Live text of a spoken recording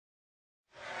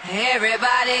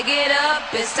Everybody get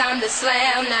up, it's time to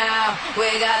slam now.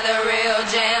 We got the real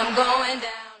jam going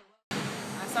down.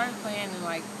 I started playing in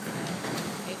like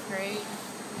 8th grade,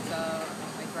 so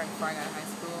like right before I got to high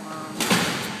school.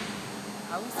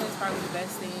 I would say it's probably the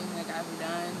best thing like I've ever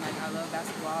done. Like I love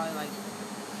basketball. It, like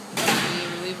helps me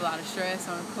relieve a lot of stress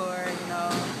on the court. You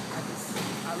know,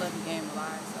 I love the game a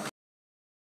lot. So.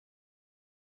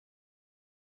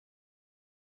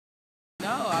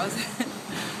 No, I was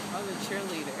a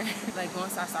cheerleader. Like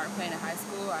once I started playing in high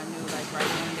school, I knew like right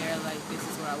then and there, like this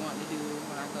is what I want to do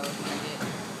when I get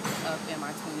up in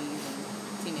my 20s and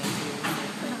teenage years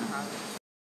and play in college.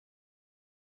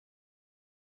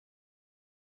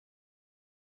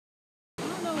 I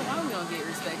don't know why we don't get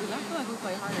respect, because I feel like we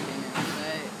play harder than them,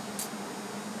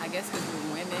 but I guess because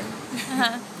we're women,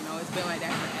 you know, it's been like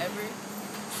that forever.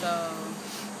 So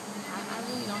I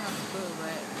really don't have a clue,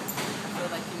 but I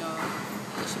feel like, you know,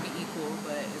 it should be equal,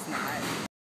 but it's not.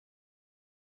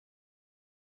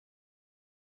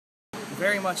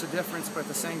 Very much a difference, but at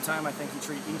the same time, I think you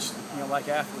treat each, like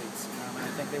athletes. And I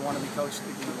think they want to be coached.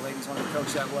 The ladies want to be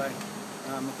coached that way.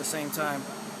 At the same time,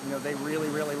 they really,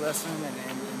 really listen, and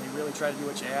they really try to do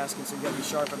what you ask. And so you got to be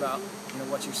sharp about,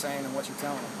 what you're saying and what you're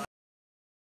telling them.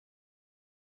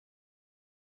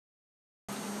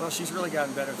 Well, she's really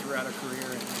gotten better throughout her career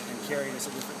and carried us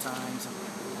at different times. And,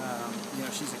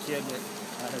 she's a kid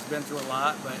that has been through a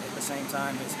lot, but at the same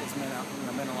time, it's meant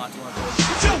a lot to her.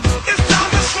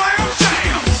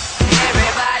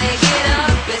 Everybody get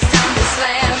up, it's time to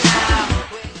slam.